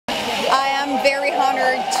very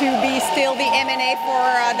honored to be still the MNA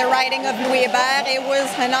for the riding of Louis Hébert. It was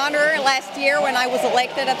an honor last year when I was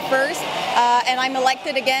elected at first, and I'm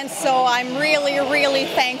elected again, so I'm really, really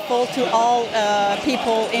thankful to all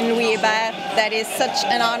people in Louis Hébert. That is such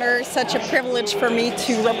an honor, such a privilege for me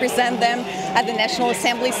to represent them at the National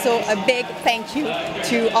Assembly, so a big thank you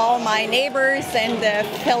to all my neighbors and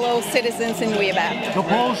fellow citizens in Louis Hébert. The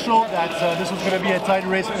polls show that this was going to be a tight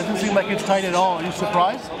race. It doesn't seem like it's tight at all. Are you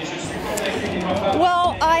surprised?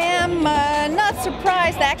 Well, I am not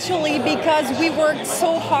surprised actually, because we worked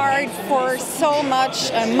so hard for so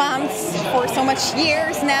much months, for so much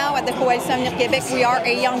years now at the Coalition Avenir Québec. We are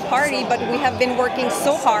a young party, but we have been working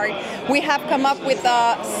so hard. We have come up with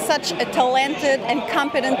such a talented and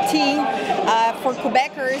competent team for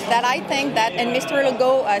Quebecers that I think that, and Mr.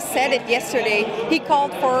 Legault said it yesterday, he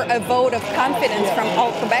called for a vote of confidence from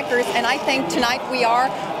all Quebecers, and I think tonight we are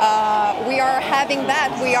having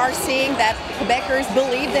that. We are seeing that Quebecers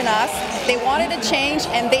believed in us, they wanted a change,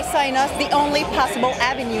 and they saw in us the only possible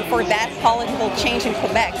avenue for that political change in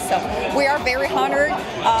Quebec. So we are very honored.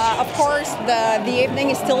 Of course, the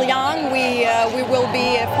evening is still young. We will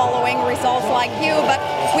be following results like you, but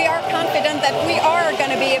we are confident that we are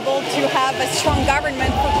going to be able to have a strong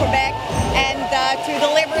government for Quebec and to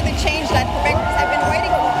deliver the change that Quebec